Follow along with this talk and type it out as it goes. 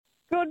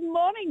Good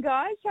morning,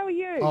 guys. How are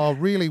you? Oh,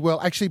 really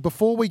well. Actually,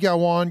 before we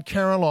go on,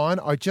 Caroline,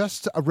 I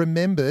just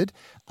remembered,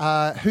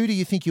 who do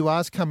you think you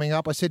are coming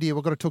up? I said to you,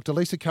 we've got to talk to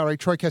Lisa Curry,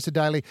 Troy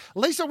Casadale.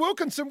 Lisa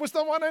Wilkinson was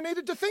the one I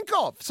needed to think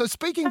of. So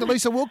speaking to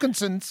Lisa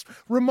Wilkinson's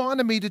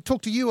reminded me to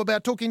talk to you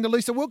about talking to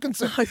Lisa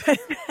Wilkinson.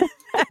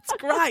 That's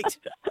great.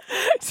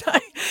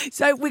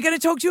 So we're going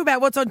to talk to you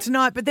about what's on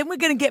tonight, but then we're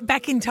going to get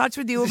back in touch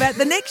with you about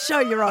the next show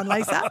you're on,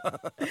 Lisa.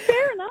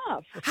 Fair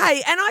enough.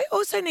 Hey, and I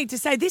also need to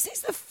say this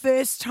is the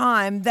first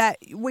time that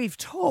we've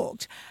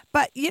talked,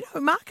 but, you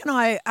know, Mark and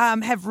I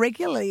have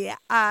regularly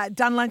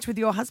done lunch with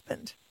your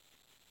husband.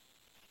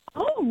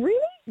 Oh, really?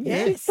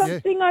 Yes. Is this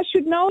something I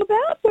should know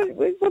about?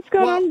 What's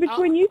going on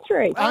between you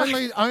three?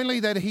 Only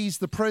that he's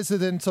the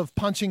president of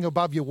Punching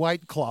Above Your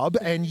Weight Club,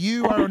 and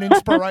you are an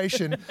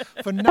inspiration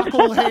for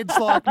knuckleheads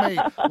like me.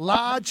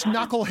 Large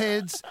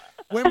knuckleheads.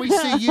 When we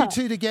see you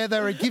two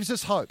together, it gives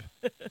us hope.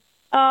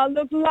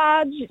 Look,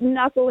 large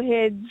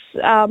knuckleheads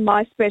are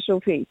my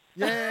specialty.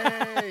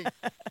 Yay!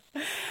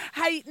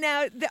 Hey,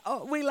 now,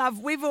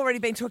 we've already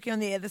been talking on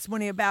the air this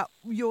morning about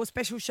your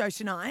special show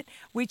tonight,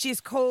 which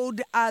is called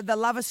the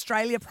Love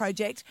Australia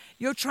Project.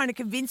 You're trying to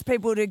convince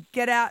people to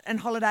get out and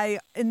holiday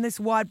in this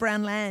wide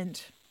brown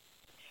land.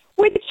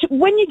 Which,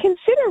 when you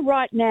consider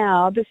right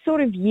now the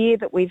sort of year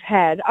that we've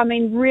had, I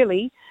mean,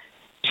 really,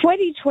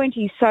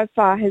 2020 so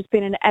far has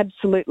been an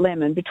absolute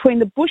lemon between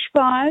the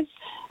bushfires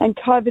and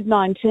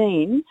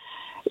COVID-19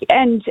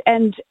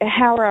 and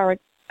how our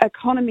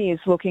economy is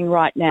looking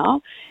right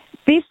now.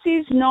 This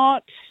is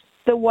not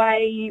the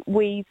way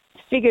we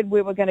figured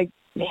we were going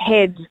to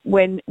head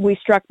when we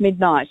struck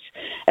midnight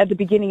at the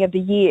beginning of the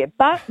year.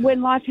 But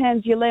when life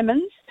hands you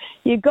lemons,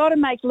 you've got to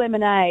make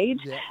lemonade.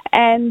 Yeah.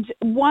 And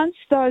once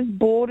those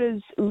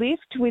borders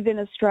lift within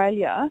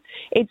Australia,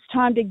 it's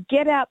time to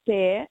get out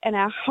there, and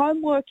our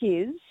homework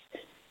is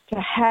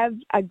to have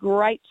a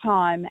great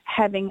time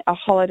having a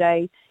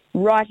holiday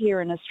right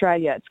here in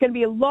Australia. It's going to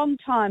be a long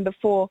time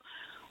before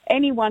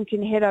anyone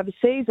can head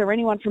overseas or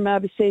anyone from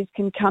overseas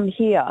can come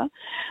here.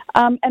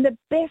 And the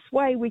best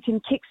way we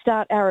can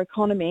kickstart our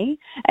economy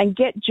and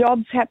get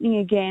jobs happening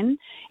again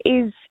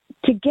is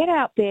to get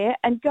out there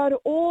and go to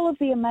all of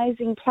the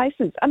amazing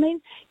places. I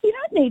mean, you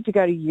don't need to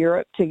go to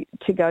Europe to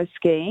go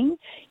skiing.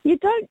 You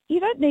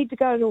don't need to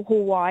go to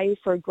Hawaii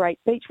for a great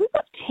beach. We've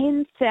got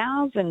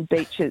 10,000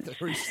 beaches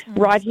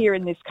right here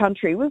in this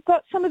country. We've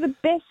got some of the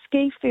best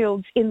ski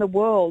fields in the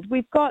world.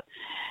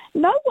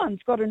 No one's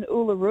got an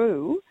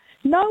Uluru.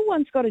 No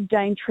one's got a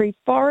Daintree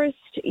Forest.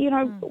 You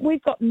know,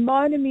 we've got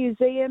Mona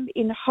Museum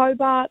in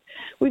Hobart.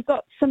 We've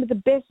got some of the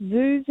best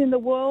zoos in the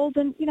world.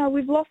 And, you know,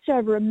 we've lost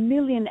over 1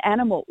 million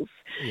animals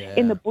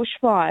in the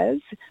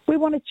bushfires. We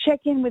want to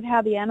check in with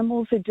how the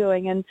animals are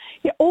doing. And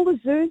all the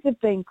zoos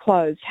have been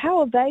closed.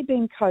 How have they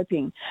been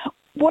coping?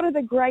 What are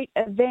the great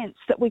events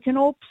that we can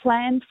all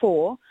plan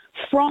for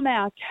from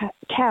our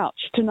couch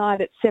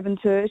tonight at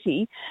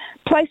 7:30,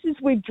 places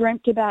we've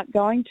dreamt about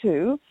going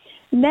to?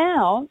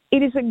 Now,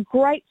 it is a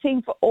great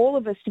thing for all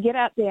of us to get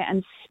out there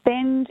and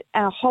spend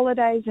our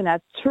holidays and our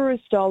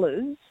tourist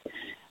dollars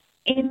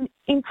in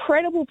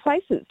incredible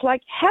places.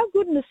 Like, how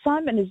good an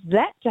assignment is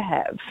that to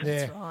have? Yeah,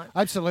 that's right.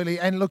 Absolutely.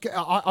 And look,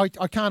 I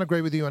can't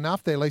agree with you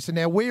enough there, Lisa.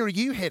 Now, where are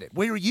you headed?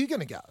 Where are you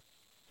going to go?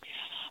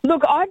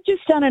 Look, I've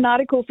just done an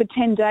article for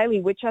 10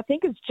 Daily, which I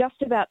think is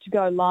just about to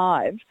go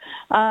live,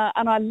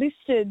 and I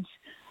listed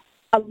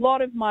a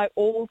lot of my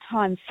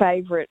all-time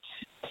favourite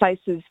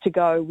places to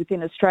go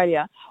within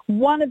Australia.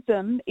 One of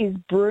them is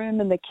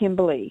Broome and the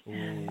Kimberley.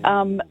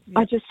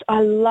 I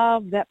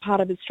love that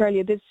part of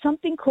Australia. There's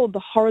something called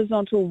the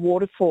horizontal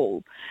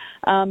waterfall,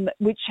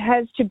 which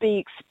has to be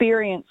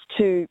experienced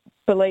to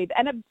believe,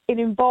 and it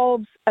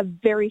involves a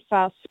very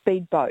fast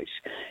speedboat.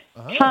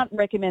 Can't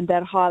recommend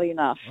that highly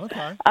enough.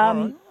 Okay. All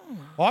right.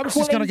 Well, I was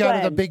just going to go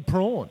to the Big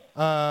Prawn,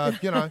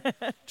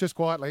 just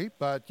quietly,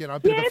 but, a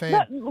bit of a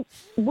fan. But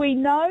we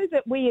know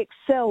that we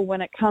excel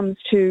when it comes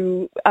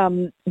to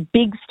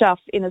big stuff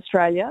in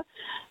Australia.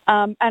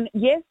 And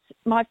yes,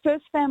 my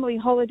first family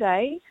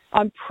holiday,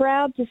 I'm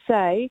proud to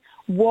say,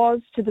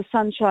 was to the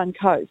Sunshine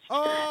Coast.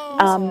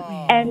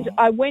 And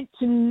I went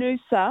to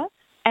Noosa.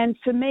 And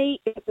for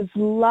me, it was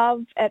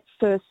love at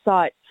first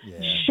sight. Yeah.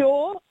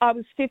 Sure, I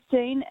was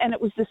 15 and it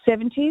was the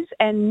 70s,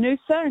 and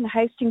Noosa and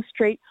Hastings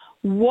Street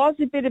was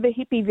a bit of a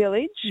hippie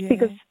village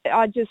because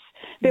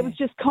there was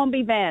just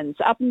combi vans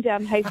up and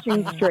down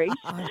Hastings Street,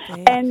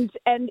 and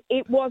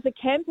it was a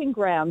camping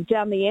ground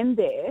down the end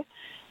there.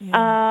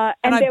 Yeah.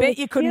 And I bet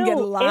you couldn't get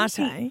a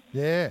latte. Empty.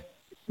 Yeah.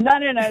 No.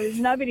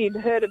 Nobody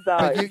had heard of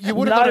those.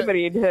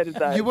 Nobody had heard of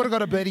those. You would have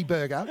got a Betty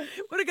Burger.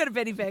 Would have got a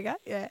Betty Burger,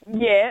 yeah.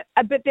 Yeah,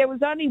 but there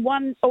was only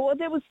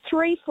there was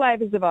 3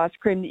 flavours of ice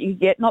cream that you could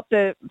get, not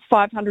the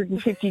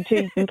 552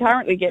 you can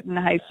currently get in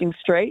Hastings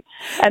Street,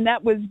 and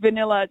that was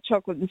vanilla,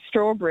 chocolate and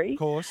strawberry. Of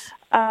course.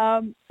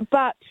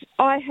 But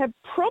I have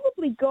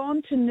probably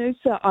gone to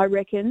Noosa, I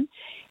reckon,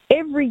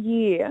 every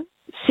year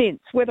since,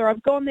 whether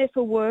I've gone there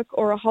for work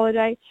or a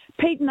holiday.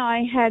 Pete and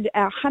I had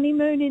our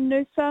honeymoon in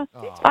Noosa.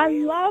 Oh. I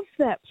love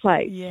that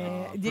place.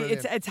 Yeah, Oh,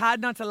 brilliant. it's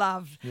hard not to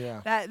love.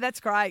 Yeah.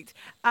 That's great.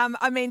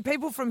 I mean,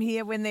 people from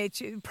here, when they're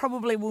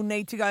probably will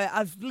need to go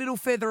a little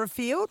further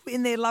afield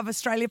in their Love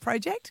Australia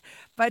project,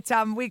 but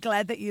we're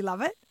glad that you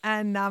love it,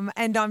 and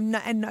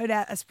no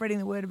doubt are spreading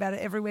the word about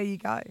it everywhere you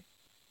go.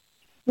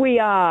 We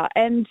are.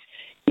 And,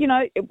 you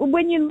know,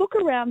 when you look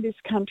around this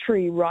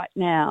country right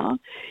now,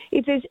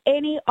 if there's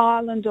any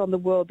island on the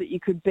world that you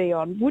could be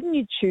on, wouldn't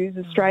you choose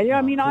Australia?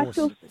 I mean, I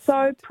feel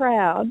so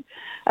proud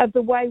of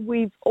the way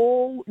we've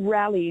all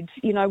rallied,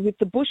 you know, with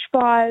the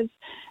bushfires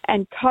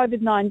and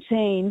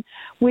COVID-19.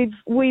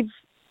 We've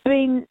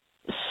been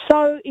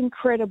so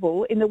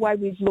incredible in the way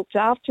we've looked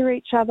after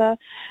each other.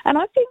 And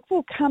I think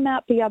we'll come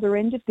out the other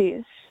end of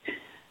this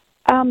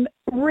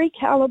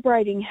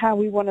recalibrating how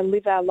we want to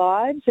live our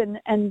lives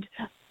and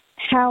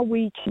how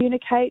we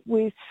communicate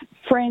with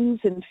friends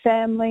and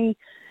family.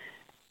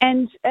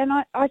 And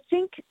I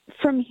think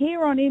from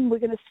here on in, we're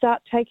going to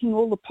start taking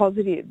all the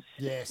positives.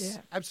 Yes,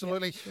 Yeah.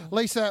 absolutely. Yeah, sure.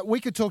 Lisa, we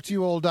could talk to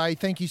you all day.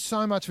 Thank you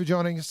so much for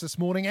joining us this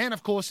morning and,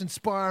 of course,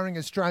 inspiring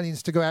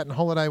Australians to go out on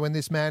holiday when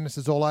this madness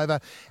is all over.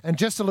 And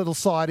just a little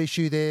side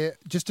issue there,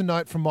 just a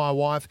note from my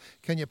wife,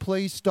 can you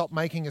please stop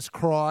making us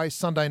cry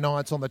Sunday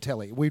nights on the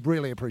telly? We'd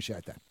really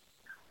appreciate that.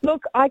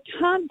 Look, I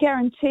can't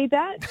guarantee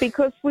that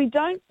because we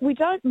don't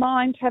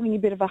mind having a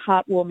bit of a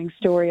heartwarming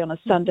story on a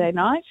Sunday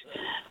night,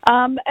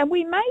 and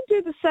we may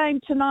do the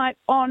same tonight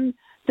on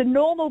the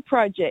Normal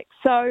Project.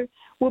 So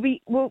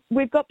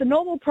we've got the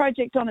Normal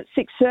Project on at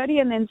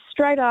 6:30, and then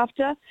straight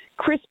after,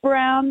 Chris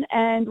Brown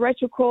and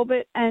Rachel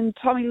Corbett and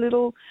Tommy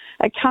Little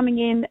are coming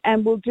in,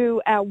 and we'll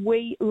do our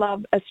We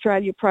Love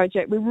Australia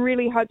project. We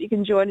really hope you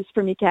can join us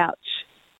from your couch.